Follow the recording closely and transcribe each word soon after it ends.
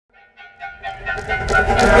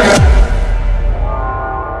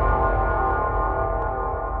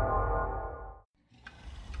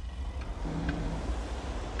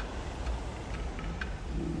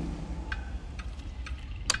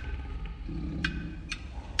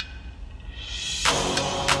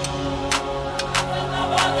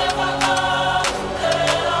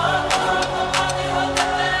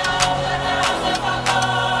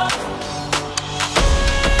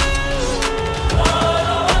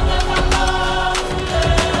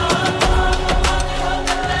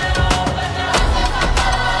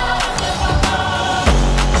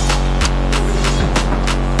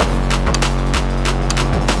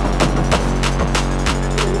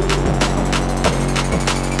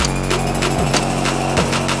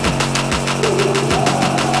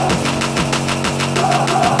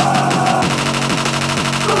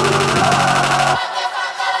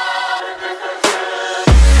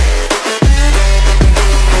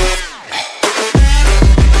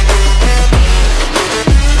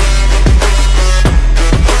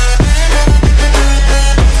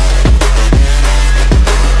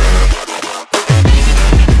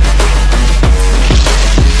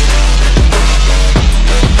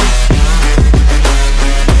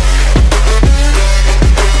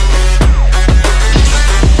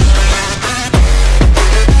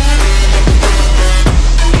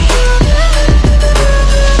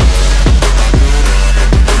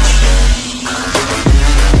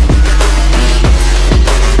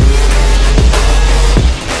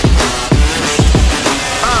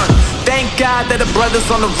That the brothers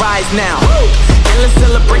on the rise now. Endless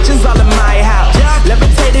celebrations all in my house.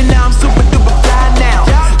 Levitating now, I'm super duper fly now.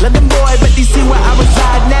 London boy, but you see where I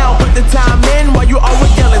reside now. Put the time in while you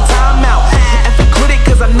always yelling time out. And for quit it,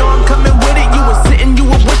 cause I know I'm coming with it. You were sitting, you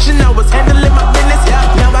were wishing I was handling my business.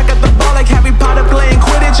 Now I got the ball like Harry Potter playing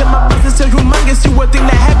Quidditch. And my business so humongous, you would think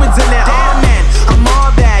that happens in it. Damn man, I'm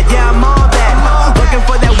all that, yeah I'm all that. Working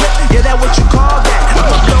for that whip, yeah that what you call that.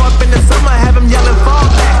 I'ma blow up in the summer, have them yelling fall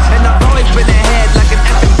back. And I've always been ahead like an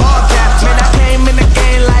effing ball cap. Man, I came in the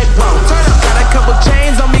game like whoa. Got a couple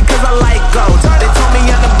chains on me cause I like gold. They told me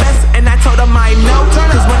I'm the best and I told them I know.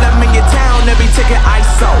 Cause when I'm in your town, every ticket I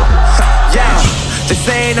sold. Yeah, they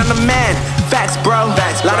saying I'm the man. Facts bro,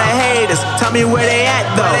 lot of haters, tell me where they at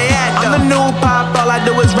though. I'm the new pop, all I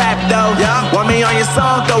do is rap though. Want me on your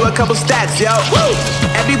song, throw a couple stacks, yo.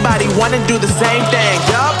 Everybody wanna do the same thing,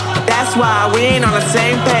 that's why we ain't on the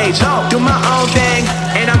same page. Do my own thing,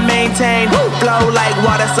 and I maintain. Flow like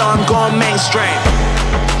water, so I'm going mainstream.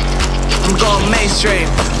 I'm going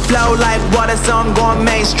mainstream. Flow like water, so I'm going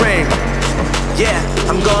mainstream. Yeah,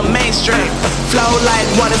 I'm going mainstream. Flow like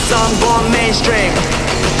water, so I'm going mainstream.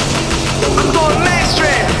 I'm going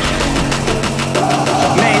mainstream.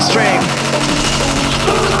 Mainstream.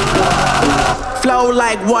 Flow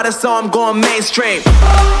like water, so I'm going mainstream.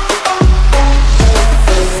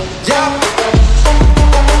 Yeah.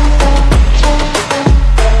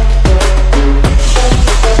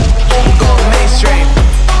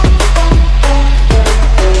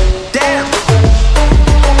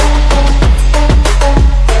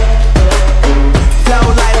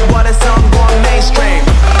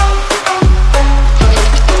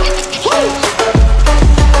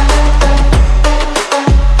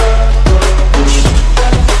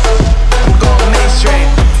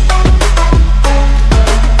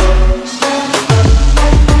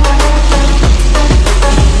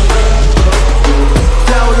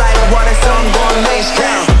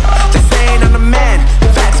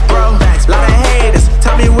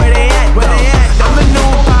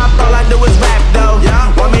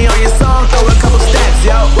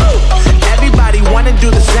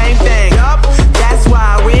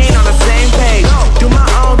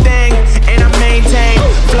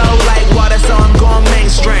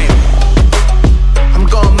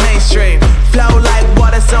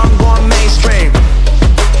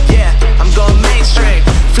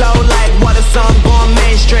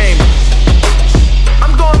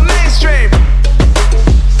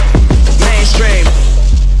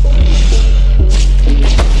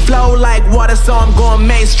 So I'm going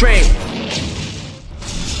mainstream.